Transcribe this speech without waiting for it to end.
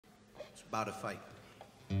about a fight.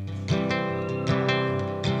 You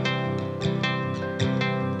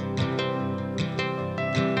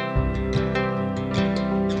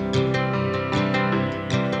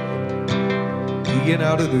get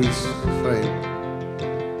out of this fight,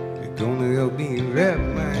 you're gonna help me wrap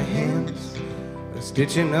my hands,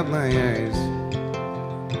 stitching up my eyes.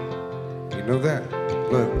 You know that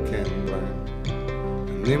blood can blind.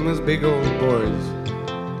 And them was big old boys,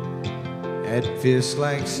 had fists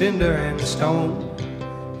like cinder and stone,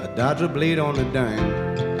 a dodger blade on a dime.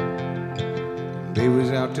 They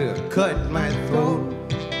was out to cut my throat.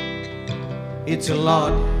 It's a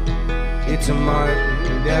lot, it's a mark,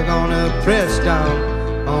 they're gonna press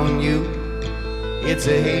down on you. It's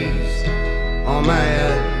a haze on my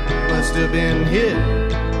head, must have been hit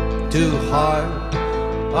too hard,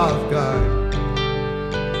 off guard.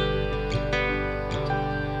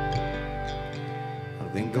 I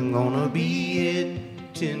think I'm gonna be it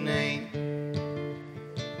tonight.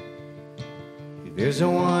 If there's a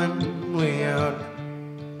one way out,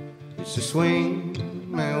 it's to swing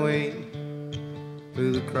my way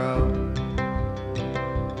through the crowd.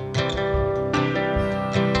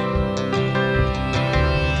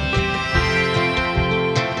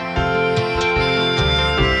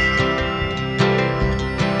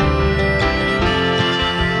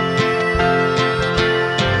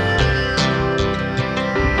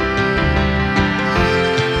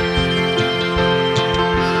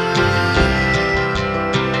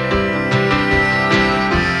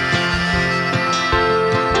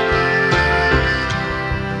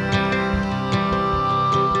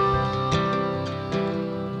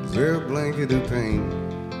 Of pain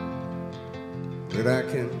that I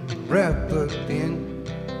can wrap up in,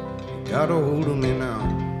 got a hold of me now.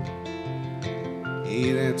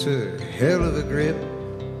 Hey, that's a hell of a grip,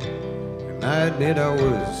 and I admit I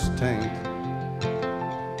was tanked.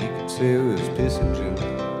 You could say it was pissing juice.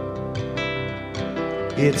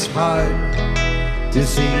 It's hard to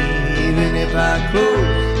see even if I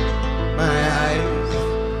close my eyes.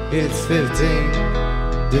 It's 15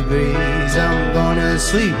 degrees, I'm gonna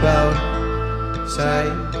sleep out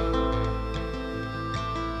side,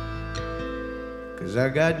 'cause I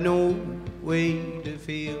got no way to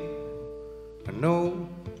feel, no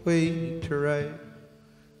way to write.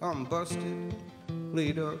 I'm busted,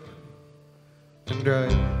 laid up and dry.